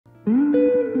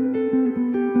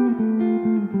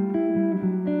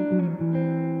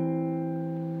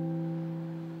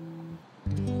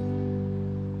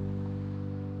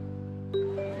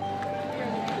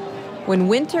When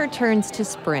winter turns to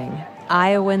spring,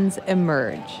 Iowans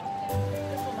emerge.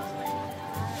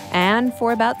 And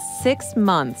for about 6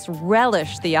 months,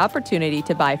 relish the opportunity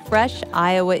to buy fresh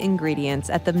Iowa ingredients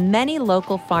at the many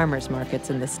local farmers markets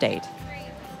in the state.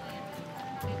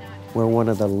 We're one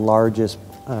of the largest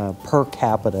per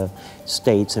capita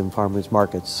states in farmers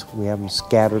markets. We have them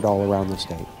scattered all around the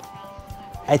state.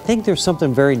 I think there's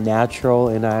something very natural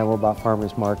in Iowa about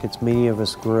farmers markets. Many of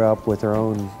us grew up with our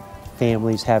own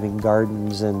families having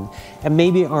gardens and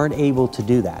maybe aren't able to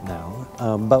do that now.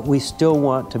 But we still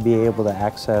want to be able to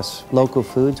access local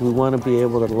foods. We want to be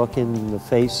able to look in the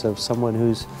face of someone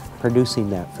who's producing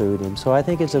that food. And so I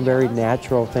think it's a very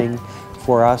natural thing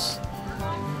for us.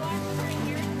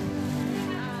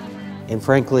 And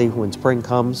frankly, when spring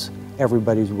comes,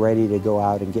 everybody's ready to go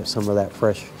out and get some of that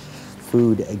fresh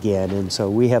food again. And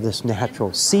so we have this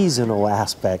natural seasonal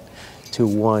aspect to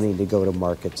wanting to go to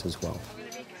markets as well.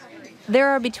 There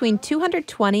are between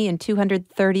 220 and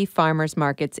 230 farmers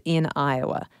markets in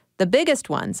Iowa. The biggest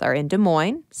ones are in Des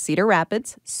Moines, Cedar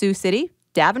Rapids, Sioux City,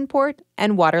 Davenport,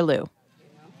 and Waterloo.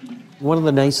 One of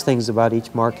the nice things about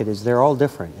each market is they're all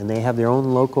different, and they have their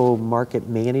own local market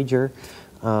manager.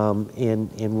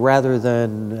 And rather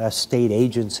than a state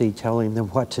agency telling them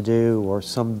what to do or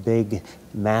some big,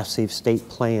 massive state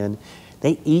plan,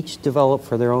 they each develop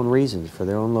for their own reasons, for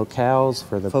their own locales,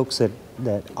 for the folks that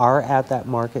are at that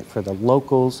market, for the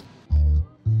locals.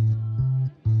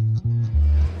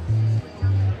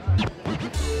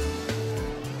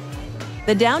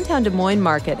 The downtown Des Moines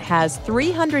market has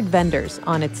 300 vendors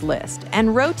on its list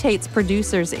and rotates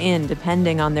producers in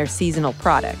depending on their seasonal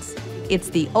products.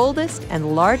 It's the oldest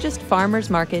and largest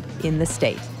farmers market in the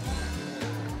state.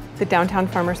 The downtown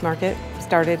farmers market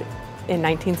started in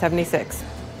 1976.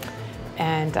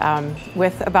 And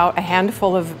with about a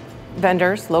handful of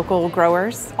vendors, local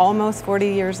growers, almost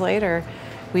 40 years later,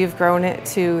 we've grown it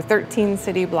to 13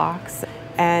 city blocks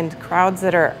and crowds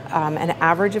that are an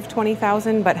average of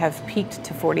 20,000 but have peaked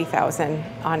to 40,000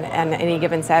 on any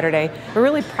given Saturday. We're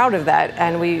really proud of that,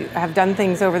 and we have done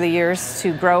things over the years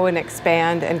to grow and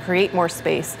expand and create more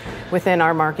space within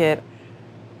our market.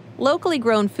 Locally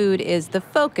grown food is the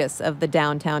focus of the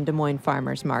downtown Des Moines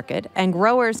Farmers Market, and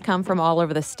growers come from all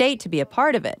over the state to be a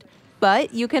part of it.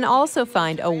 But you can also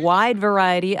find a wide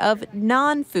variety of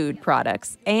non-food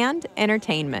products and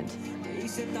entertainment.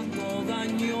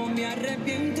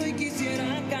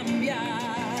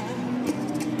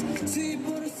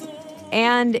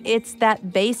 And it's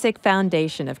that basic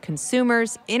foundation of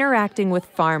consumers interacting with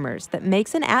farmers that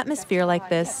makes an atmosphere like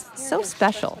this so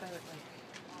special.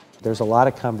 There's a lot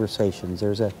of conversations.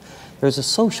 There's a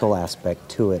social aspect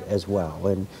to it as well.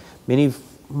 And many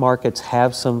markets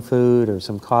have some food or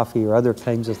some coffee or other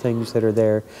kinds of things that are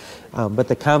there. But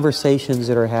the conversations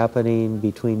that are happening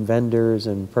between vendors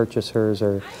and purchasers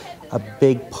are a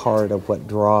big part of what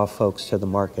draw folks to the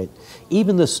market.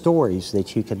 Even the stories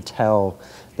that you can tell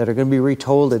that are going to be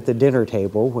retold at the dinner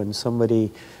table when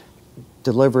somebody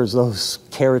delivers those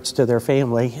carrots to their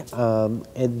family,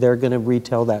 and they're going to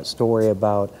retell that story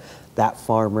about that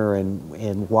farmer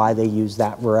and why they use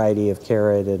that variety of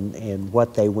carrot and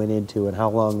what they went into and how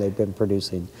long they've been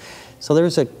producing. So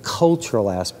there's a cultural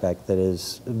aspect that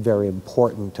is very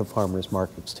important to farmers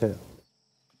markets too.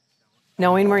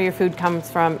 Knowing where your food comes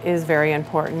from is very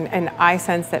important, and I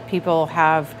sense that people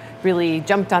have really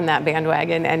jumped on that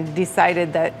bandwagon and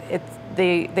decided that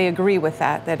they agree with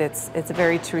that it's a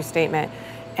very true statement.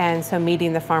 And so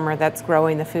meeting the farmer that's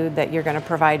growing the food that you're going to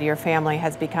provide to your family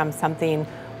has become something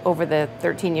over the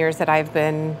 13 years that I've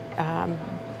been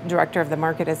director of the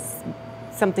market, is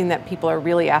something that people are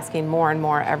really asking more and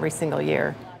more every single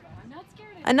year.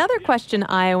 Another question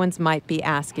Iowans might be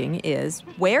asking is,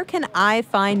 where can I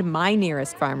find my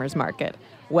nearest farmer's market?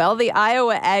 Well, the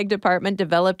Iowa Ag Department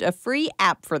developed a free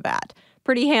app for that.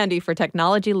 Pretty handy for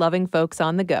technology-loving folks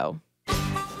on the go.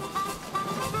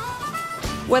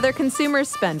 Whether consumers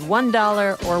spend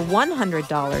 $1 or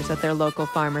 $100 at their local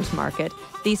farmer's market,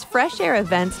 these fresh air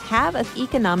events have an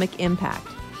economic impact.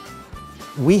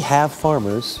 We have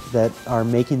farmers that are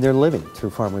making their living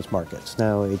through farmers markets.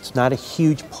 Now, it's not a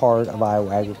huge part of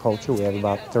Iowa agriculture. We have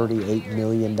about $38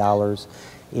 million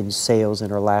in sales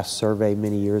in our last survey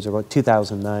many years ago.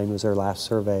 2009 was our last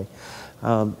survey.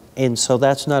 And so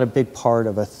that's not a big part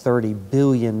of a $30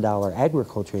 billion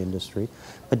agriculture industry,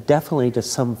 but definitely to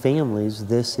some families,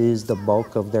 this is the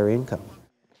bulk of their income.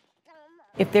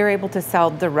 If they're able to sell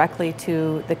directly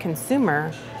to the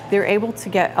consumer, they're able to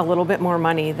get a little bit more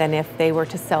money than if they were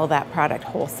to sell that product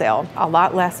wholesale. A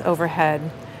lot less overhead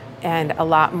and a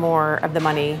lot more of the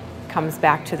money comes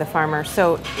back to the farmer.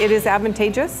 So it is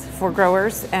advantageous for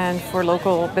growers and for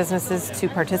local businesses to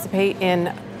participate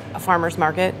in a farmer's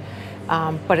market,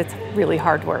 but it's really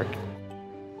hard work.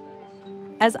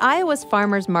 As Iowa's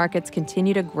farmers markets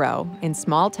continue to grow in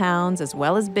small towns as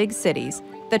well as big cities,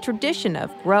 the tradition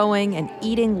of growing and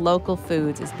eating local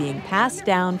foods is being passed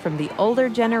down from the older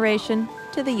generation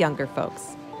to the younger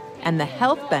folks. And the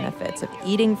health benefits of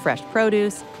eating fresh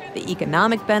produce, the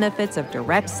economic benefits of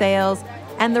direct sales,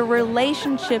 and the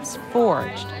relationships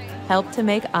forged help to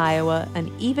make Iowa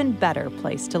an even better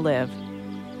place to live.